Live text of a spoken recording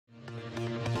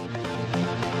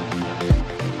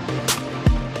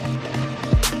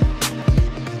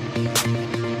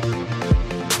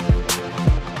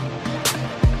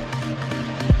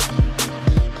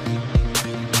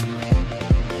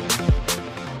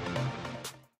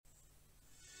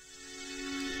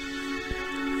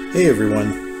Hey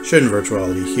everyone,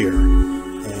 ShinVirtuality here,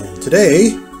 and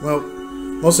today, well,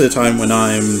 most of the time when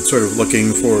I'm sort of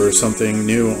looking for something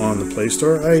new on the Play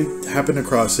Store, I happen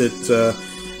across it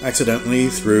accidentally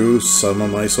through some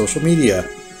of my social media,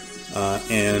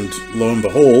 and lo and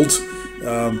behold,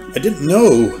 I didn't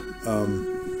know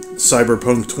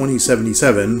Cyberpunk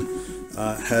 2077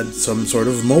 had some sort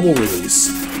of mobile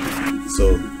release.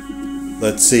 So,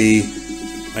 let's see.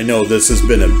 I know this has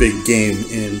been a big game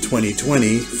in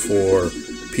 2020 for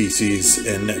PCs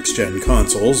and next-gen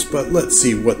consoles, but let's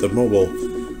see what the mobile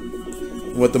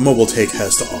take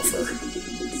has to offer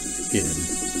in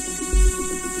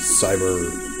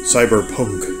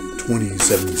Cyberpunk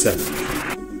 2077.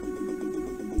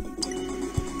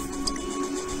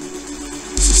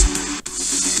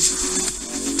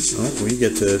 Well, we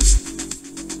get to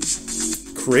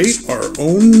create our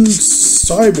own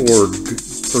cyborg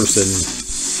person.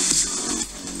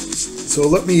 So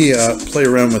let me play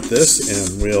around with this,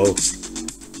 and we'll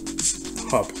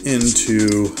hop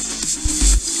into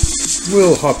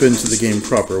the game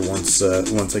proper once I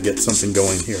get something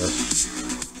going here.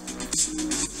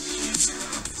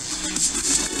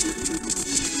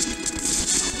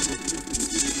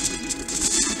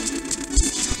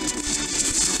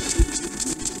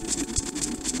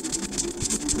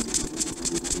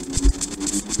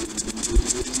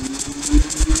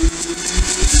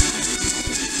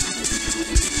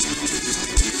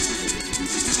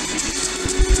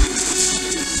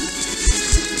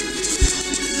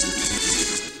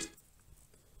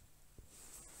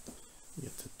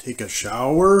 Take a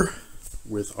shower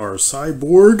with our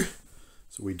cyborg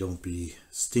so we don't be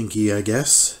stinky, I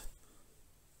guess.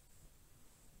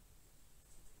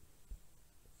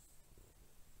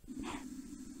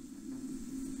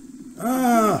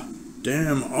 Ah,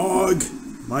 damn Og,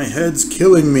 my head's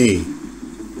killing me.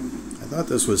 I thought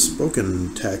this was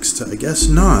spoken text. I guess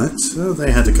not. So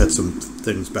they had to cut some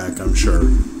things back, I'm sure.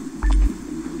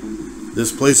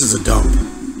 This place is a dump.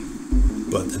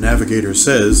 But the navigator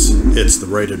says it's the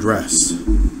right address.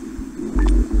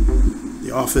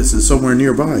 The office is somewhere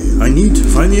nearby. I need to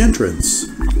find the entrance.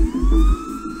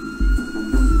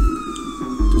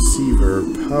 Deceiver,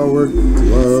 power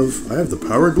glove. I have the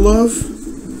power glove?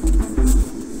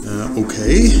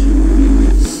 Okay.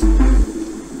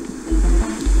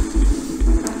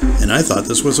 And I thought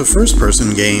this was a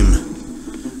first-person game.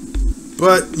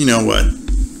 But, you know what?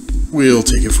 We'll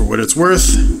take it for what it's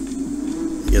worth.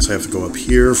 I guess I have to go up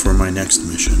here for my next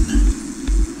mission.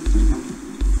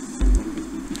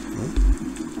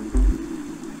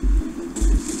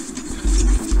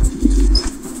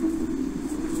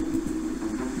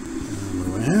 What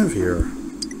do I have here?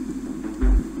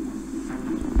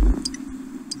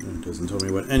 It doesn't tell me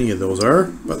what any of those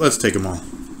are, but let's take them all.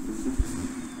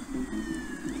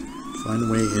 Find a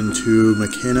way into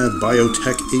Mechana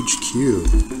Biotech HQ.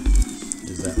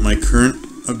 Is that my current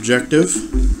objective?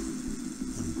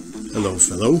 Hello,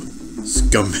 fellow.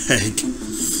 Scumbag.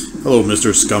 Hello,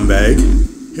 Mr. Scumbag.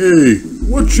 Hey,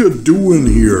 what you doing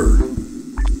here?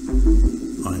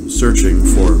 I'm searching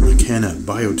for Mechana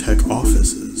Biotech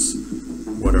offices.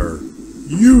 What are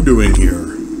you doing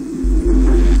here?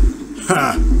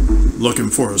 Ha! Looking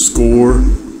for a score?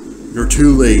 You're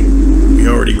too late. We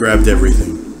already grabbed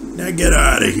everything. Now get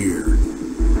out of here.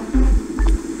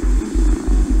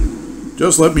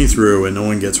 Just let me through and no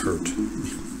one gets hurt.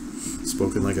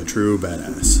 Spoken like a true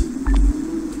badass.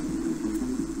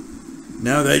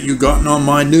 Now that you've gotten on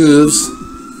my nerves,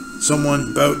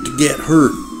 someone about to get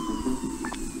hurt.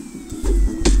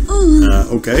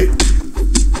 Okay.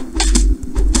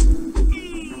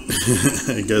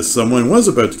 I guess someone was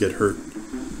about to get hurt.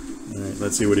 Alright,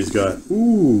 let's see what he's got.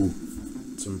 Ooh,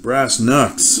 some brass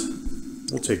knucks.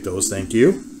 We'll take those, thank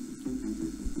you.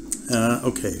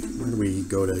 Okay, where do we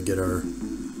go to get our...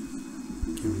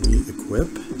 Can we equip?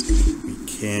 We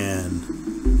can.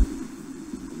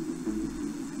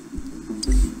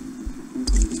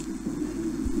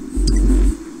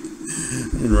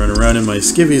 And run around in my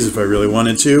skivvies if I really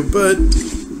wanted to, but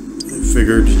I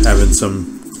figured having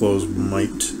some clothes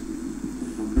might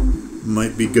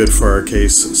be good for our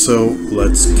case. So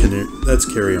let's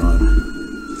carry on.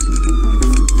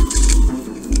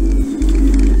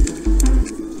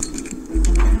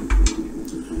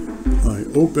 I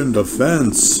opened a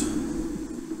fence.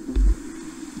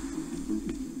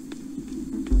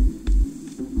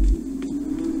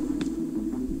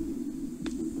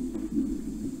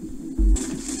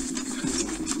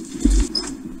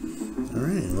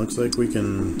 Looks like we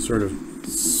can sort of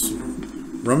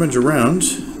rummage around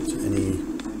to any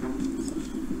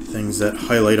things that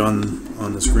highlight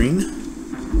on the screen.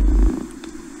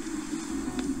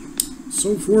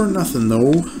 So for nothing,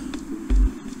 though.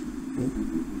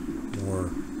 More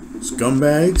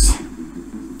scumbags.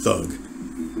 Thug.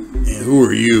 And who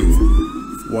are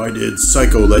you? Why did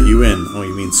Psycho let you in? Oh,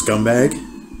 you mean scumbag?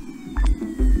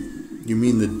 You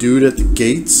mean the dude at the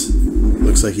gates?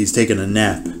 Looks like he's taking a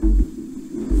nap.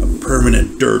 A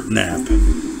permanent dirt nap.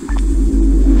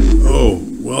 Oh,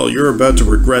 well, you're about to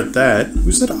regret that.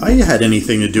 Who said I had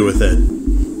anything to do with it?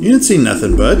 You didn't see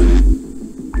nothing, bud.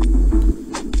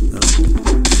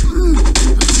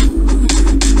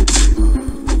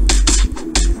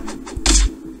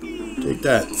 Take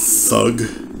that, thug.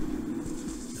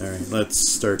 Alright, let's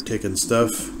start taking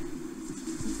stuff.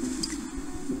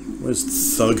 What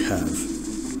does thug have?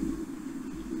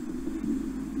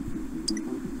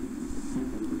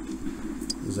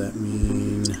 Does that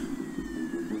mean...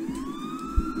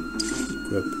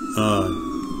 Equip.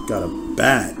 Got a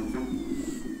bat.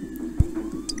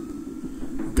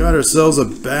 Got ourselves a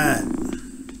bat.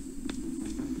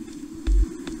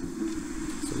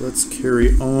 So let's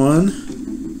carry on.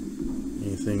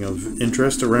 Anything of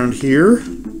interest around here?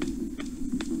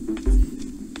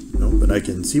 No, but I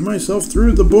can see myself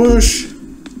through the bush.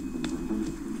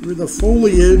 Through the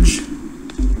foliage.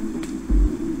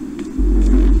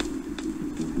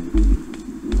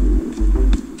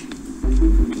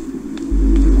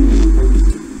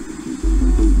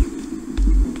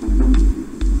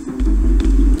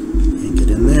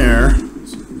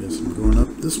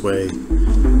 Way.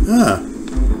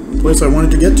 Place I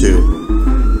wanted to get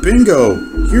to. Bingo!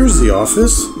 Here's the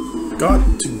office.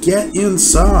 Got to get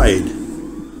inside.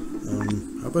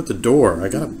 How about the door? I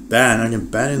got a bat. I can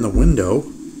bat in the window.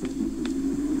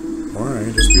 Or I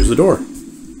can just use the door.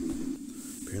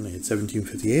 Apparently it's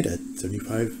 1758 at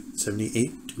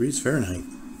 78 degrees Fahrenheit.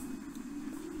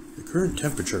 The current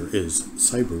temperature is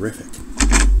cyberific.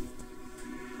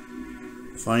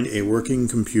 Find a working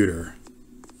computer.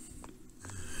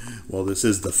 Well, this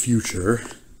is the future.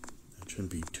 That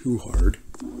shouldn't be too hard.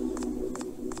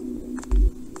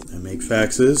 I make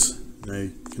faxes.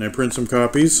 Can I print some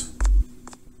copies?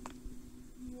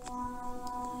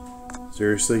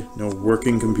 Seriously? No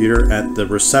working computer at the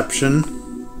reception?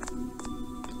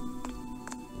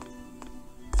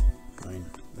 Fine.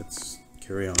 Let's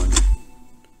carry on.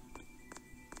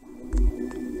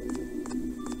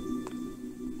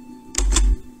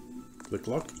 Click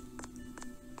lock.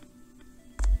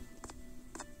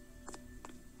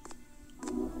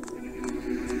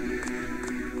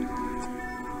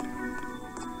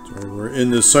 We're in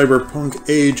the cyberpunk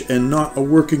age and not a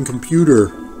working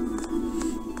computer.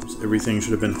 Everything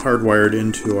should have been hardwired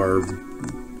into our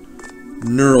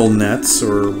neural nets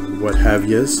or what have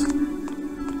yous.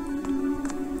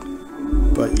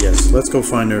 But yes, let's go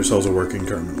find ourselves a working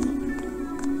terminal.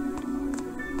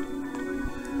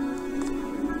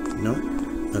 Nope,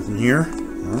 nothing here.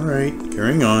 Alright,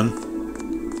 carrying on.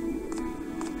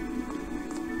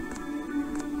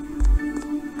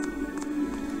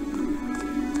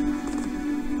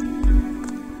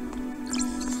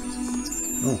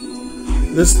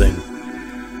 This thing.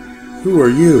 Who are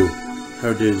you?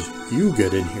 How did you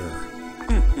get in here?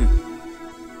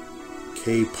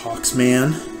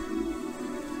 K-Poxman?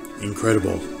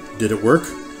 Incredible. Did it work?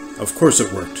 Of course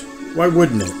it worked. Why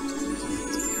wouldn't it?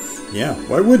 Yeah,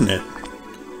 why wouldn't it?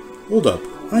 Hold up.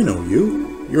 I know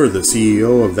you. You're the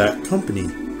CEO of that company.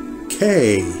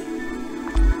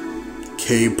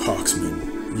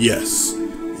 K-Poxman. Yes.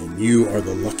 And you are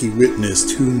the lucky witness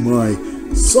to my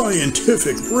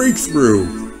scientific breakthrough!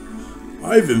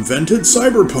 I've invented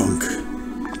Cyberpunk!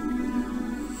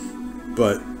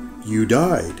 But you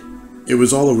died. It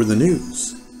was all over the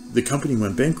news. The company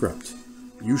went bankrupt.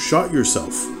 You shot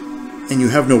yourself. And you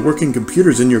have no working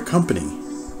computers in your company.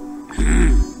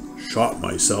 Shot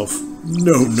myself?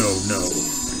 No, no, no.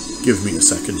 Give me a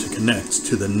second to connect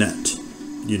to the net.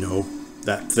 You know,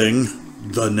 that thing.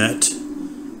 The net.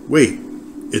 Wait,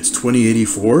 it's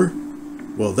 2084?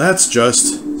 Well, that's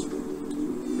just...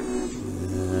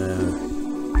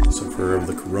 sufferer of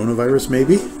the coronavirus,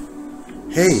 maybe?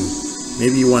 Hey,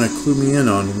 maybe you want to clue me in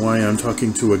on why I'm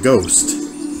talking to a ghost.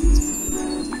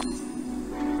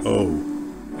 Oh,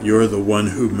 you're the one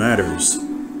who matters.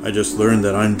 I just learned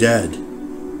that I'm dead.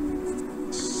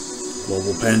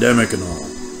 Global pandemic and all.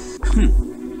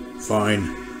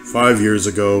 Fine. 5 years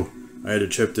ago, I had a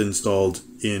chip installed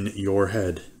in your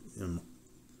head.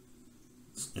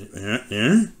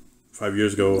 5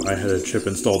 years ago, I had a chip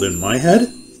installed in my head?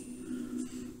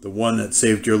 The one that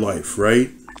saved your life,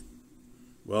 right?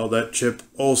 Well, that chip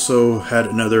also had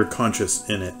another conscious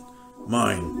in it.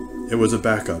 Mine. It was a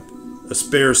backup. A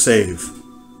spare save.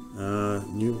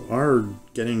 You are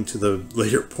getting to the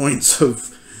later points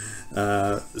of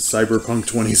Cyberpunk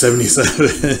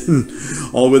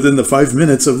 2077, all within the 5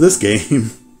 minutes of this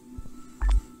game.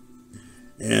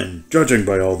 And judging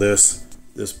by all this,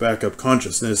 this backup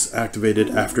consciousness activated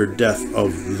after death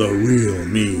of the real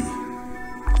me.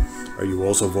 Are you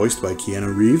also voiced by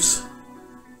Keanu Reeves?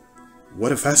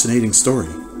 What a fascinating story.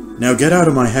 Now get out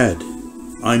of my head.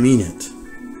 I mean it.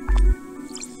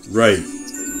 Right.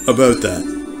 About that.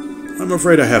 I'm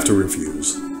afraid I have to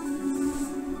refuse.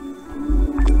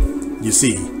 You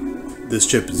see, this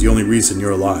chip is the only reason you're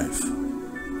alive.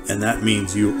 And that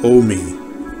means you owe me.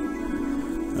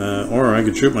 Or I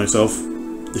could shoot myself.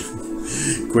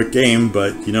 Quick game,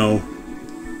 but, you know,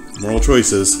 moral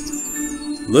choices.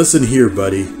 Listen here,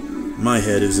 buddy. My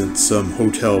head isn't some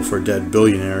hotel for dead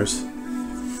billionaires.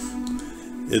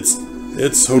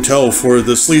 It's hotel for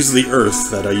the sleaze of the earth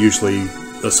that I usually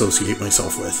associate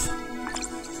myself with.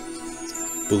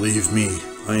 Believe me,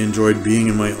 I enjoyed being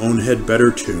in my own head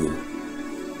better too.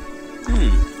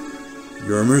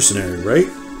 You're a mercenary, right?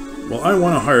 Well, I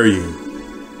want to hire you.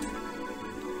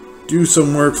 Do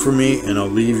some work for me and I'll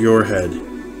leave your head.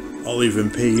 I'll even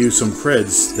pay you some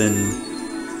creds,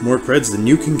 more creds than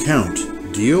you can count.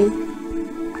 Deal? I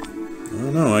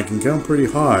don't know, I can count pretty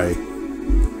high.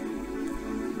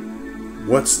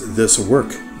 What's this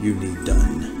work you need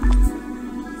done?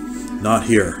 Not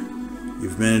here.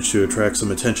 You've managed to attract some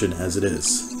attention as it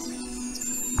is.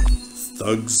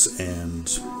 Thugs and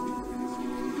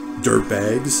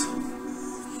dirtbags.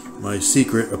 My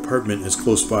secret apartment is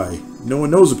close by. No one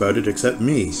knows about it except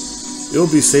me. It'll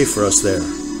be safe for us there.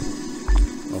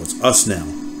 Oh, it's us now.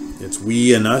 It's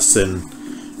we and us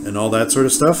and all that sort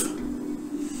of stuff.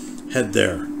 Head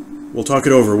there. We'll talk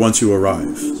it over once you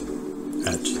arrive.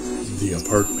 At the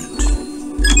apartment.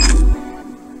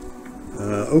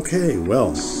 Okay, well,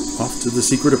 off to the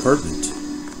secret apartment.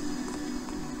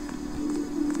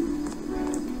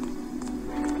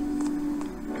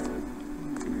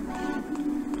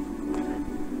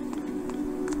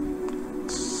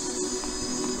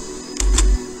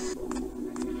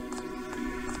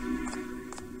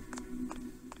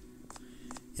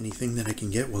 Anything that I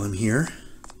can get while I'm here?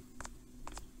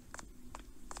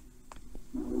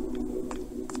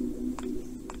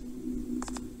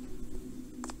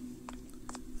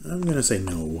 I'm gonna say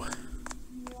no.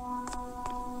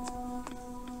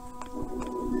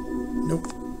 Nope.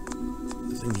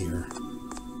 Nothing here.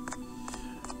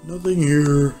 Nothing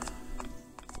here.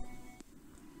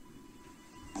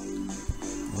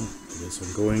 Well, I guess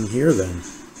I'm going here then.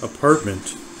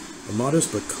 Apartment. A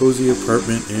modest but cozy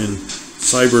apartment in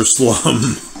Cyber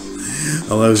Slum.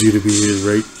 Allows you to be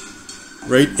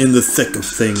right in the thick of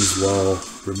things while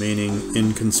remaining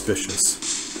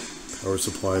inconspicuous. Power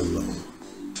supply low.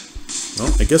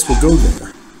 Well, I guess we'll go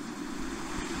there.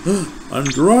 I'm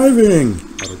driving!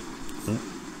 Oh.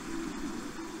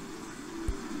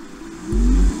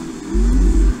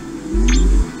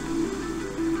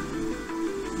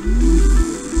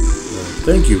 Well,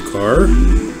 thank you, car.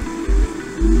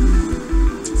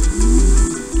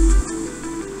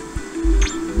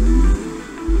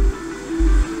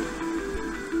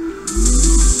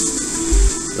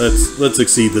 Let's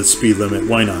exceed the speed limit.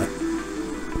 Why not?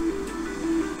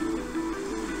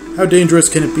 How dangerous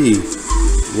can it be?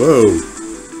 Whoa.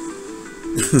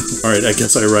 Alright, I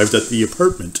guess I arrived at the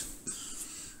apartment.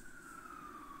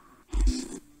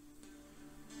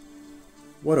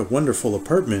 What a wonderful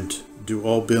apartment. Do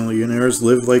all billionaires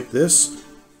live like this?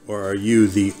 Or are you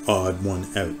the odd one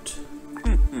out?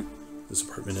 This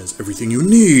apartment has everything you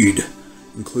need,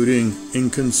 including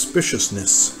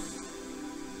inconspicuousness.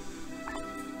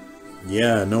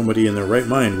 Yeah, nobody in their right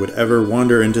mind would ever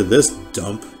wander into this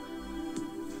dump.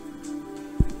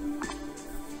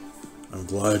 I'm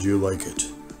glad you like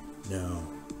it. Now,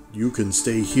 you can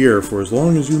stay here for as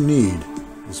long as you need.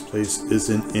 This place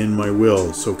isn't in my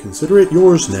will, so consider it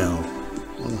yours now.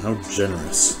 Oh, how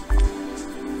generous.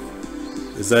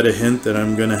 Is that a hint that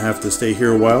I'm gonna have to stay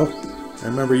here a while? I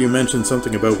remember you mentioned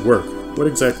something about work. What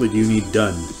exactly do you need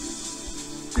done?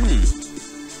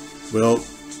 Well,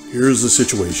 here's the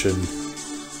situation.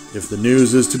 If the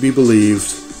news is to be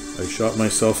believed, I shot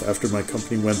myself after my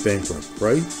company went bankrupt,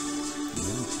 right?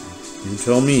 You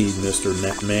tell me, Mr.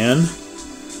 Netman.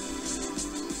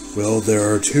 Well, there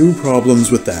are two problems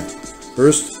with that.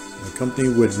 First, my company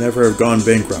would never have gone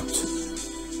bankrupt.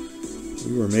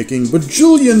 We were making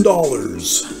bajillion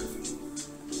dollars.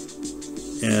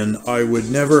 And I would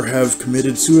never have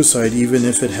committed suicide even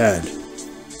if it had.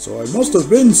 So I must have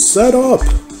been set up.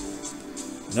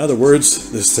 In other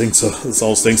words, this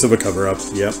all stinks of a cover-up.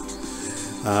 Yep.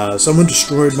 Someone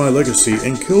destroyed my legacy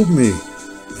and killed me.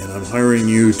 And I'm hiring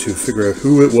you to figure out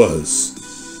who it was.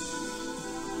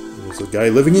 There's a guy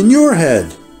living in your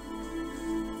head.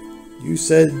 You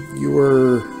said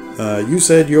you're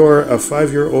a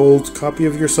 5-year-old copy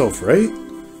of yourself, right?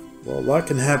 Well, a lot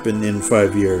can happen in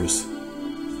 5 years.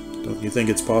 Don't you think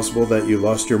it's possible that you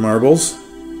lost your marbles?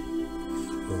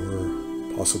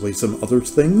 Or possibly some other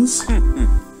things?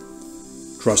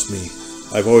 Trust me,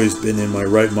 I've always been in my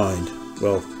right mind.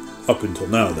 Well, up until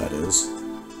now, that is.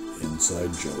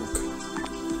 Inside joke.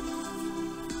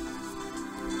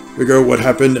 Figure out what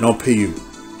happened and I'll pay you.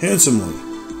 Handsomely.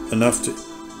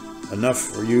 Enough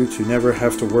for you to never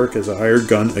have to work as a hired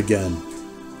gun again.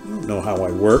 You don't know how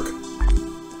I work.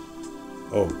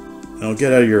 Oh, and I'll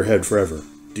get out of your head forever.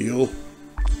 Deal?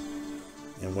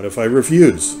 And what if I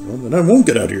refuse? Well, then I won't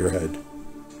get out of your head.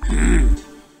 I'm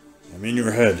in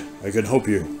your head. I can help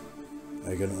you.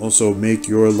 I can also make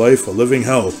your life a living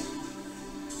hell.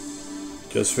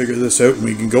 Just figure this out and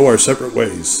we can go our separate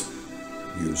ways.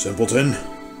 You simpleton.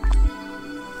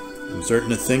 I'm starting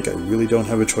to think I really don't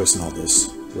have a choice in all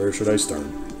this. Where should I start?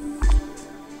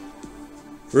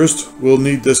 First, we'll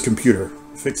need this computer.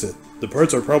 Fix it. The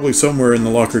parts are probably somewhere in the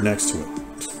locker next to it.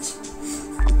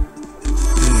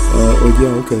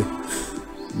 Yeah, okay.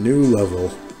 New level.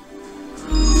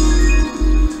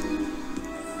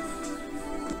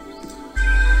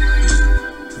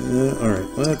 Alright,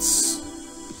 let's...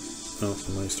 Oh,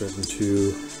 am I starting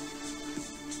to...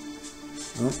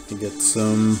 Oh, I get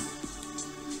some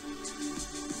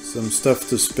stuff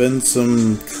to spend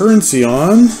some currency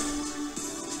on.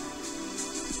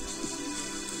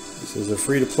 This is a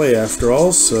free-to-play after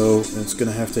all, so it's going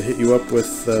to have to hit you up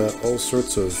with all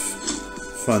sorts of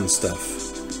fun stuff.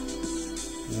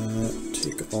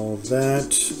 Take all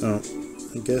that. Oh,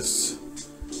 I guess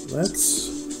let's...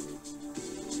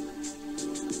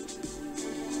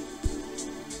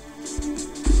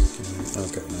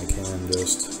 Okay, I can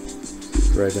just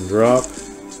drag and drop.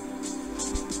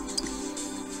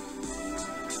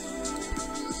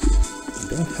 I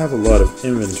don't have a lot of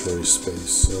inventory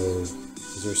space, so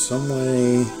is there some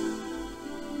way...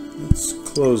 Let's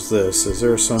close this. Is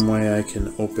there some way I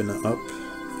can open up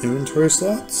inventory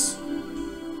slots?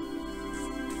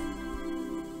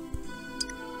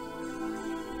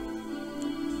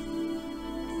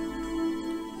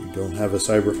 You don't have a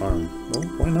cyber arm. Well,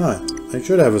 why not? I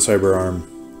should have a cyber arm.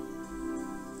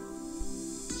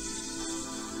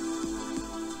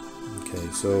 Okay,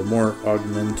 so more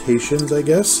augmentations, I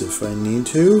guess, if I need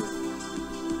to.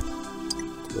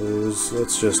 Close.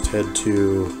 Let's just head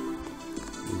to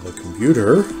the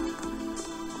computer.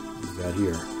 What do we got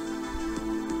here?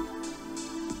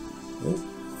 Oh,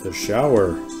 the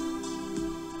shower.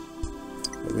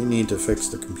 But we need to fix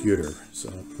the computer.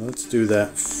 So let's do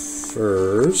that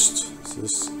first. Is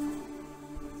this...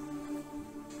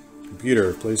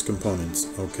 Computer, place components.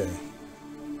 Okay.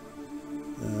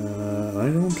 I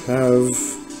don't have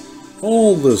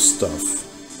all this stuff.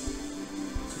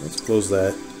 So let's close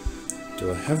that.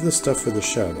 Do I have the stuff for the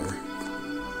shower?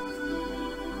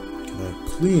 Can I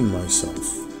clean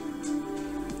myself?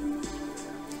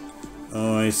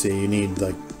 Oh, I see. You need,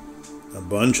 like, a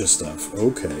bunch of stuff.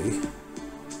 Okay.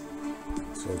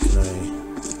 So can I...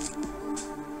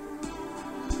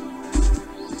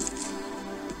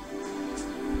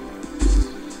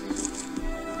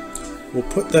 We'll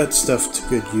put that stuff to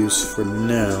good use for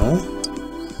now.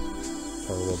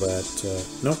 Or will that...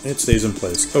 no, it stays in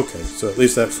place. Okay, so at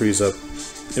least that frees up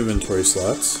inventory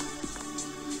slots.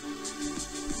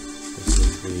 This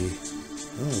is the...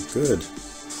 Oh, good.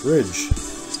 Fridge.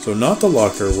 So not the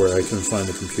locker where I can find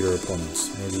the computer opponents.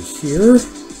 Maybe here?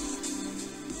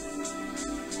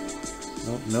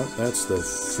 Oh, no, that's the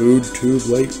food tube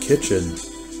light kitchen.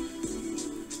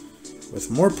 With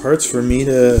more parts for me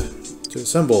to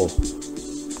assemble.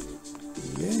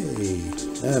 Yay!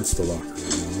 That's the locker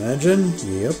room. Imagine.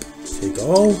 Yep. Take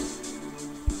all. And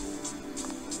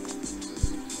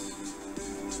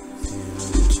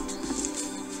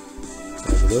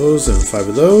 5 of those and 5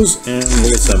 of those, and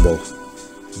we'll assemble.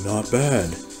 Not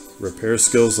bad. Repair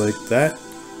skills like that.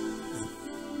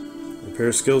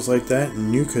 Repair skills like that,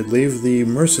 and you could leave the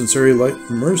mercenary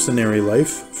life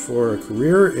for a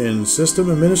career in system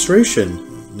administration.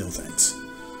 No thanks.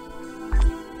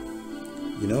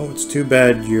 You know, it's too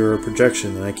bad you're a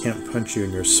projection and I can't punch you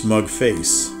in your smug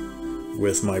face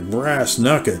with my brass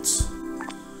knuckles.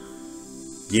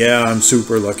 Yeah, I'm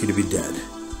super lucky to be dead.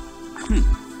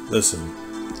 Listen,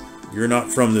 you're not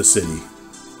from this city.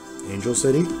 Angel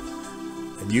City?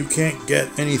 And you can't get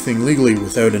anything legally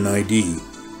without an ID.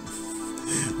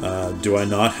 Do I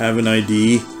not have an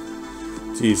ID?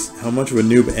 Jeez, how much of a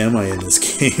noob am I in this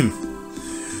game?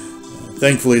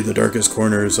 Thankfully, the darkest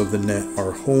corners of the net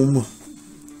are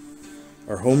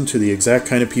are home to the exact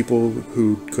kind of people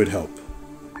who could help.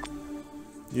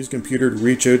 Use computer to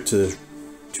reach out to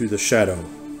the Shadow.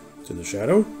 To the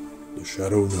Shadow? The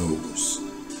Shadow knows.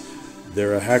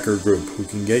 They're a hacker group who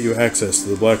can get you access to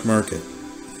the black market.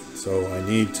 So I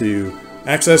need to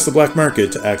access the black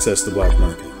market to access the black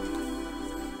market.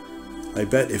 I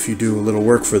bet if you do a little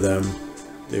work for them,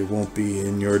 they won't be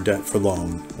in your debt for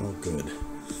long. Oh, good.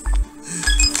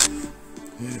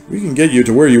 We can get you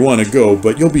to where you want to go,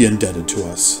 but you'll be indebted to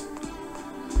us.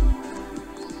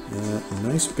 A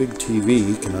nice big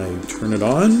TV. Can I turn it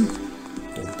on?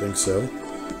 Don't think so.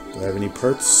 Do I have any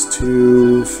parts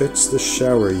to fix the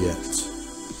shower yet?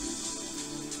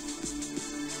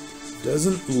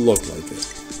 Doesn't look like it.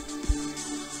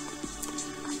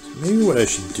 So maybe what I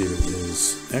should do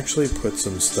is actually put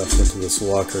some stuff into this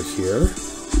locker here.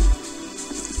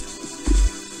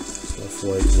 Stuff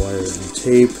like wire and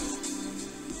tape.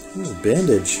 Oh,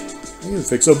 bandage. I can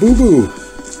fix a boo-boo. I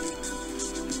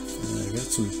got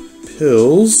some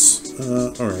pills.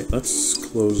 Alright, let's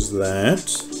close that.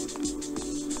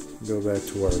 Go back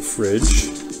to our fridge.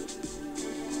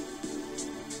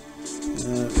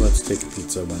 Let's take a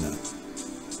pizza, why not?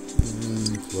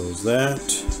 And close that.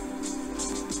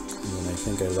 And then I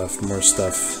think I left more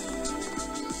stuff.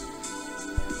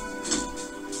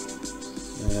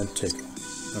 And take it.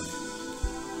 Okay.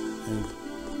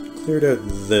 I cleared out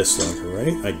this locker,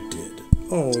 right? I did.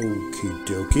 Okie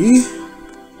dokie.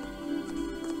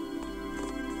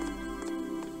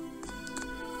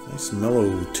 Nice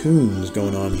mellow tunes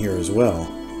going on here as well.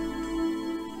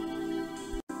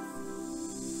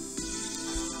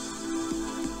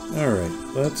 Alright,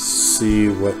 let's see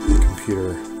what the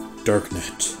computer...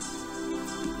 Darknet.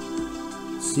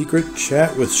 Secret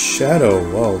chat with Shadow.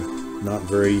 Well, not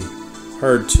very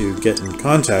hard to get in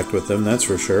contact with them, that's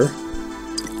for sure.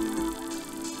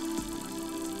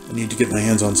 I need to get my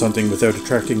hands on something without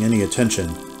attracting any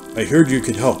attention. I heard you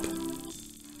could help.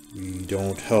 We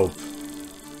don't help.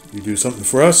 You do something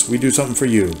for us, we do something for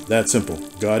you. That simple.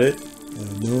 Got it?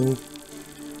 No.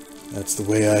 That's the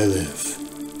way I live.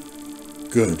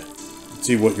 Good. Let's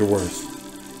see what you're worth.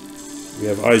 We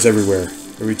have eyes everywhere.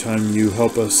 Every time you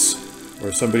help us,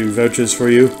 or somebody vouches for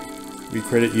you, we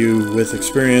credit you with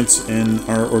experience in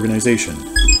our organization.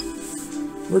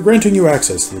 We're granting you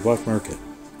access to the black market.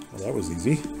 Well, that was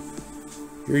easy.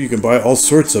 Here you can buy all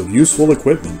sorts of useful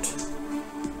equipment.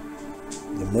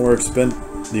 The more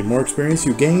experience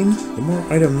you gain, the more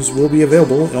items will be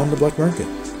available on the black market.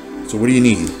 So what do you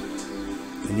need?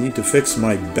 I need to fix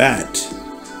my bat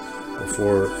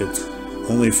before it's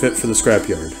only fit for the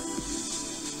scrapyard.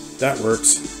 That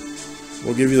works.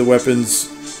 We'll give you the weapons.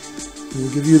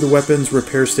 We'll give you the weapons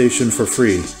repair station for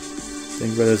free.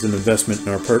 Think of it as an investment in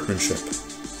our partnership.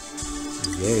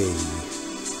 Yay.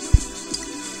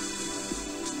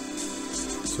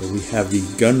 So we have the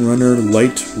Gunrunner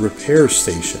Light Repair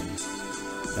Station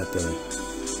at the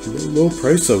low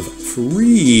price of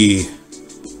free.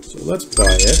 So let's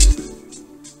buy it.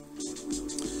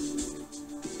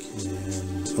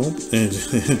 And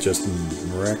it just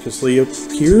miraculously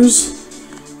appears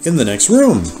in the next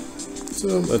room.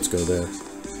 So let's go there.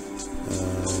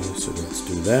 So let's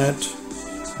do that.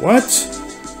 What?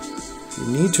 You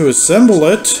need to assemble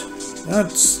it?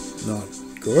 That's not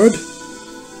good.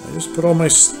 I just put all my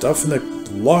stuff in the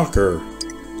locker.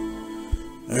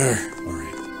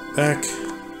 Alright, back.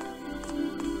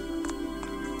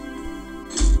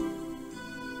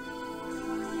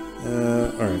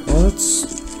 Alright, well, let's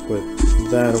put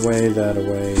that away, that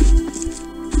away.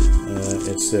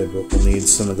 It said but we'll need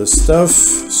some of this stuff,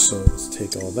 so let's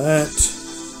take all that.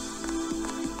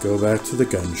 Go back to the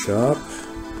gun shop.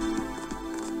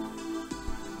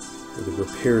 Or the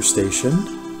repair station.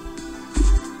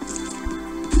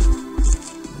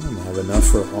 I don't have enough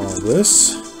for all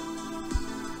this.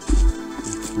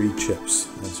 3 chips.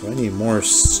 And so I need more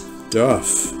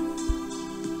stuff.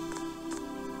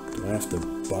 Do I have to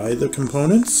buy the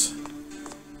components?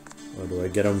 Or do I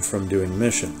get them from doing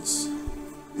missions?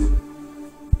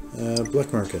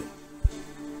 Black market.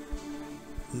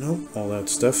 Nope, all that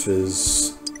stuff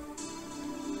is...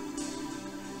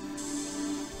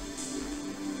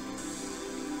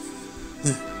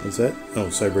 What's that? Oh,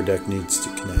 Cyberdeck needs to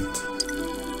connect.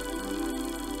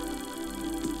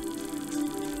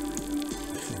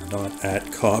 Not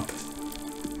at cop.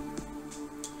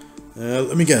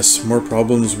 Let me guess. More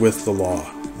problems with the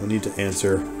law. No need to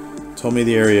answer. Tell me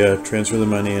the area, transfer the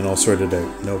money, and I'll sort it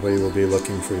out. Nobody will be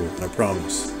looking for you, I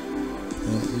promise.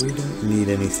 We don't need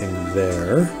anything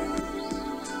there.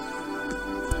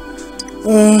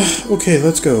 Okay,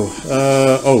 let's go.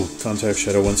 Oh, contact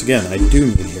Shadow once again. I do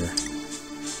need here.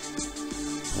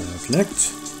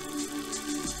 Connect.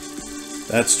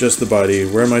 That's just the body.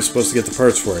 Where am I supposed to get the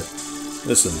parts for it?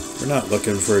 Listen, we're not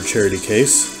looking for a charity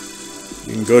case.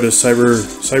 You can go to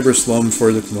Cyber Slum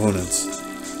for the components.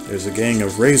 There's a gang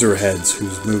of Razorheads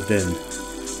who's moved in.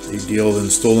 They deal in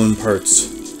stolen parts.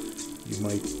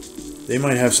 They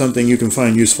might have something you can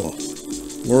find useful.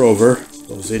 Moreover,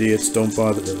 those idiots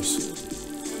bother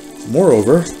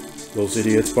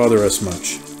us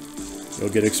much. You'll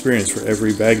get experience for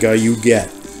every bad guy you get.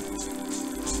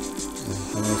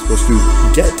 How am I supposed to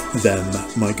get them?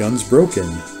 My gun's broken.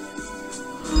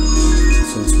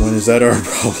 Since when is that our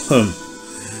problem?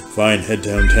 Fine, head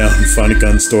downtown, find a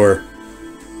gun store.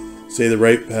 Say the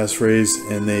right passphrase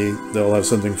and they'll have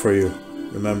something for you.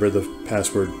 Remember the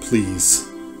password, please.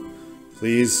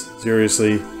 Please?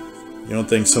 Seriously? You don't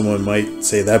think someone might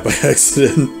say that by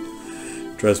accident?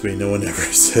 Trust me, no one ever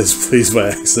says please by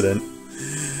accident.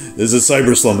 This is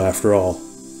Cyber Slum after all.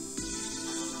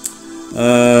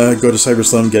 Go to Cyber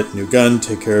Slum, get a new gun,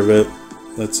 take care of it.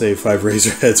 Let's say 5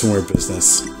 Razorheads and we're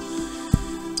business.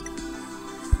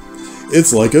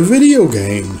 It's like a video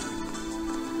game.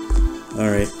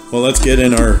 Alright, well let's get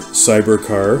in our cyber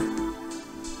car.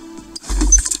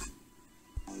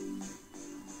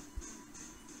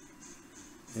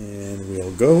 And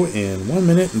we'll go in 1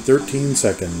 minute and 13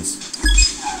 seconds.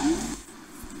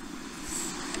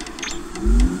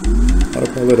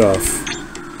 Autopilot off.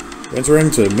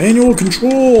 Transferring to manual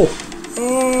control!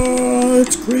 Oh,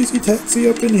 it's crazy taxi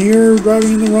up in here,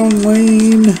 driving in the wrong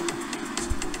lane.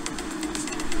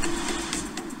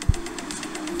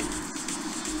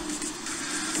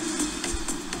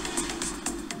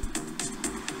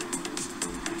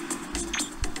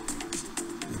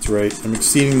 That's right, I'm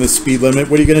exceeding the speed limit.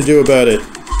 What are you going to do about it?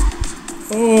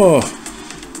 Oh!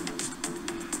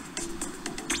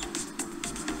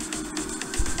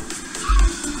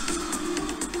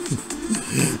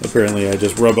 Apparently I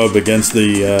just rub up against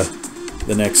the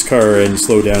next car and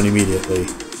slow down immediately.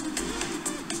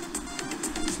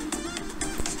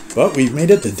 But we've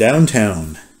made it to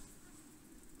downtown.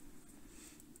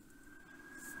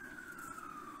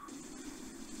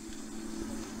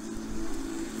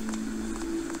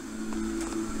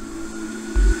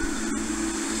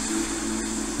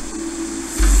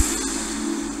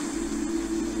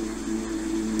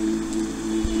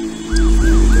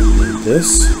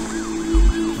 This.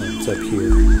 It's up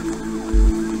here.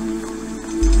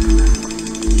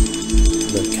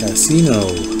 The casino.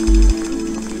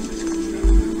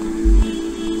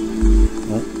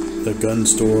 Oh, the gun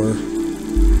store.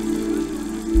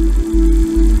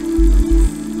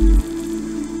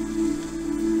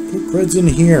 Put creds in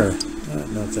here.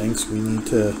 No thanks. We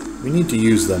need to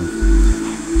use them.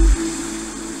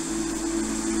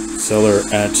 Seller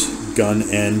at Gun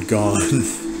and Gone.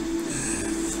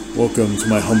 Welcome to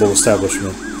my humble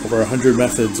establishment. Over 100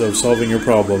 methods of solving your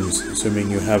problems, assuming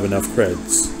you have enough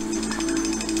creds.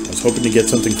 I was hoping to get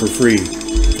something for free,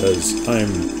 because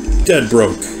I'm dead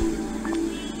broke.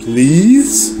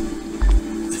 Please?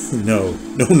 No,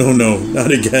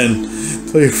 not again.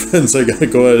 Tell your friends I gotta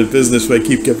go out of business if I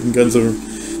keep giving guns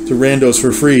to randos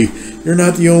for free. You're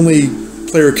not the only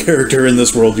player character in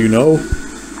this world, you know.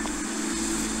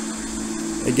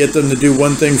 I get them to do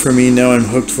one thing for me, now I'm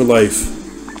hooked for life.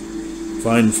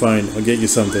 Fine, I'll get you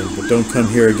something, but don't come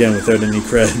here again without any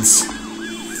creds.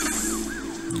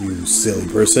 You silly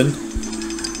person.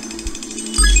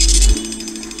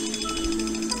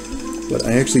 But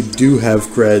I actually do have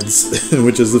creds,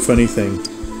 which is the funny thing.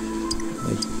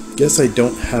 I guess I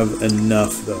don't have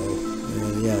enough, though.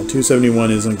 Yeah,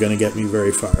 271 isn't going to get me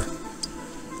very far.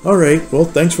 Alright, well,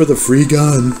 thanks for the free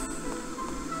gun.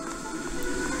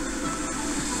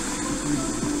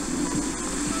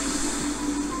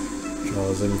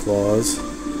 Jaws and Claws.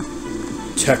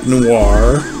 Tech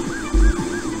Noir.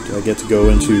 Do I get to go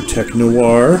into Tech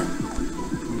Noir?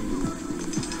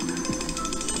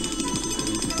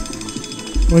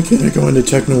 Why can't I go into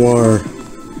Tech Noir?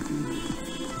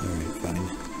 Alright, fine.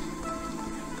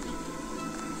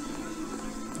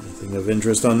 Anything of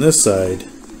interest on this side?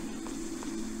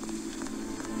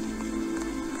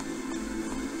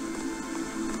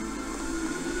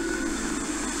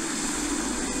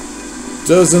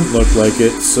 Doesn't look like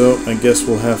it, so I guess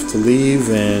we'll have to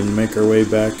leave and make our way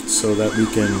back so that we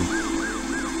can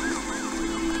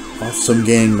off some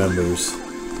gang members.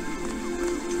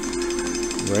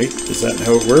 Right? Is that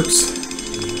how it works?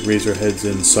 Razorheads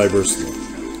in Cyber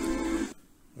Slum.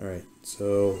 Alright,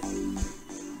 so...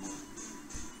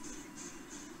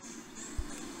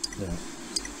 yeah.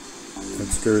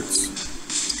 Outskirts.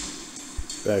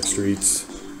 Back streets.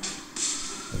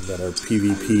 We've got our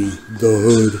PvP, the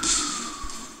hood.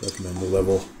 Recommend the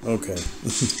level. Okay.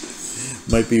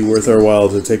 Might be worth our while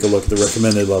to take a look at the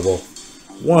recommended level.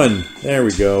 1. There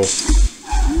we go.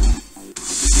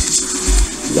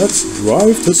 Let's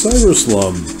drive to Cyber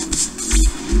Slum.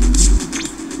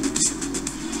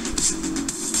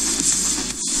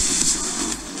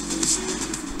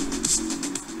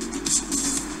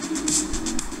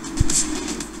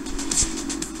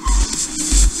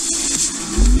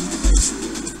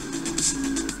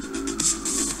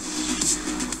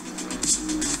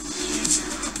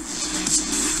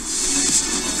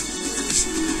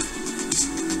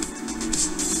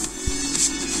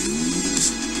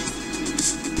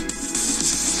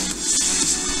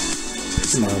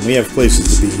 Come on, we have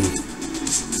places to be.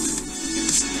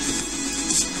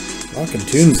 Rockin'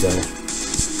 tunes, though.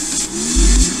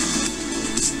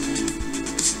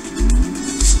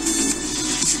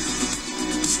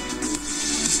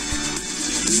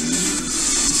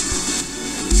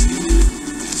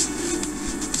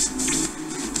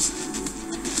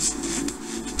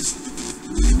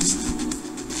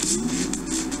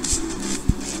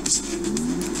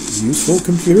 Useful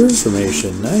computer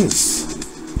information, nice.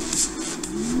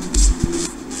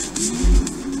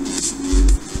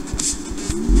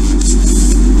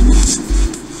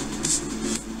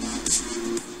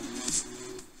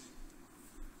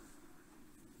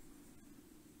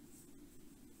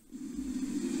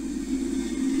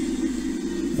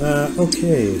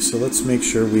 Okay, so let's make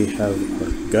sure we have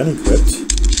our gun equipped.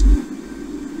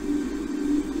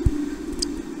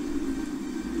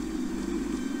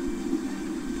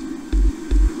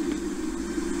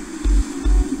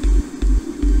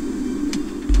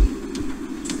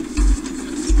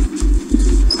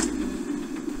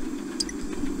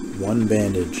 One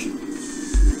bandage.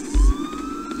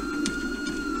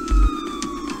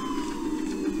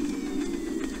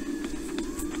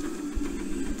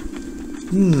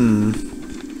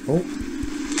 Oh.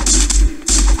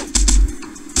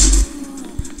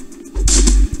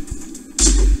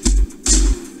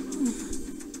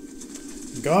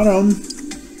 Got him.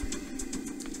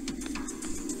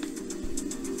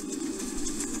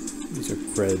 These are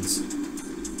creds.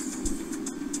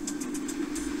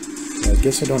 I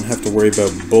guess I don't have to worry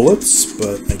about bullets,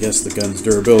 but I guess the gun's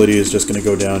durability is just going to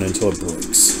go down until it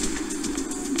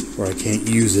breaks. Or I can't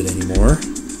use it anymore.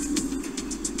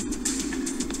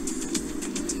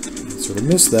 Sort of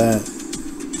missed that.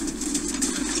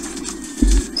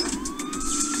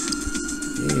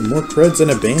 Hey, more creds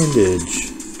and a bandage.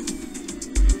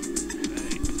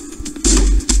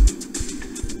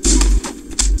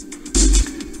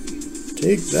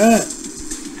 Take that,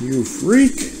 you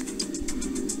freak.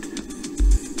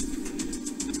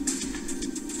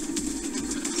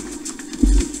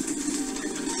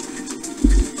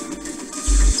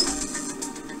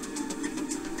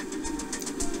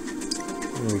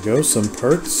 There we go, some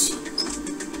parts.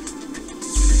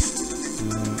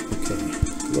 Okay,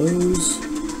 close.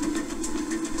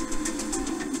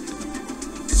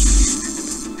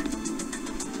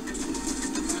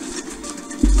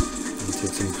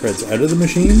 Take some creds out of the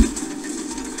machine.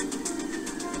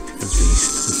 Empty.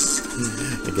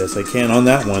 I guess I can on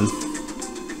that one.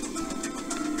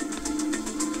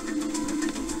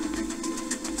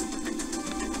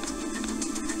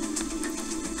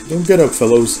 Don't get up,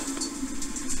 fellows.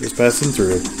 Just passing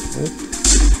through. Oh.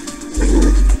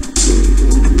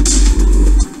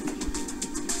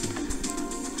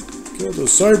 Kill the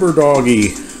cyber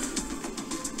doggy.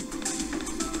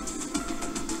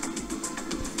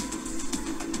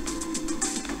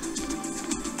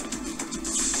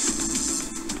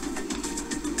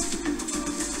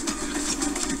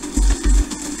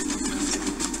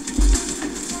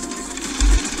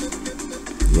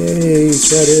 Yay,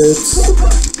 credits.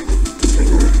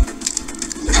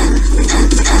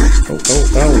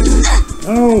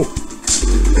 Oh!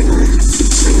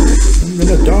 I'm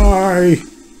gonna die!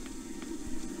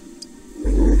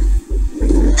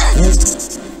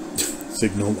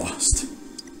 Signal lost.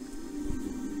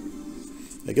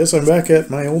 I guess I'm back at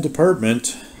my old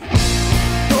apartment. What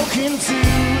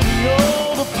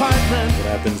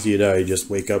happens to you? You just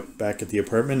wake up back at the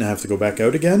apartment and have to go back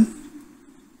out again?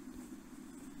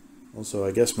 Also,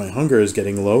 I guess my hunger is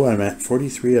getting low. I'm at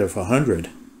 43 out of 100.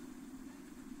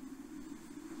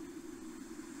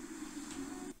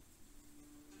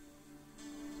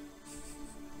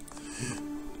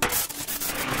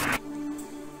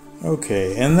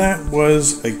 Okay, and that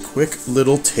was a quick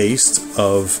little taste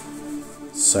of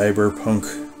Cyberpunk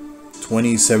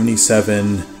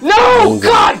 2077. No!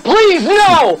 God, please,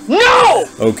 no! No!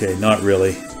 Okay, not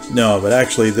really. No, but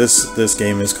actually this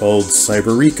game is called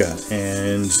Cyberpunk,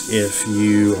 and if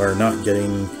you are not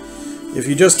getting If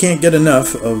you just can't get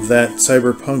enough of that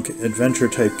cyberpunk adventure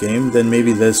type game, then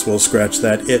maybe this will scratch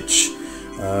that itch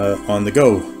on the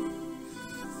go.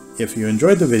 If you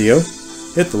enjoyed the video,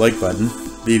 hit the like button,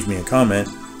 leave me a comment,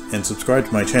 and subscribe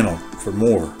to my channel for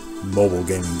more mobile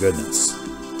gaming goodness,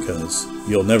 because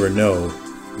you'll never know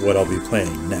what I'll be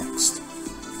playing next.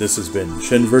 This has been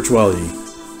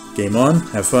ShinVirtuality. Game on,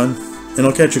 have fun, and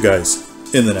I'll catch you guys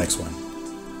in the next one.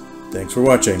 Thanks for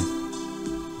watching.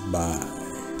 Bye.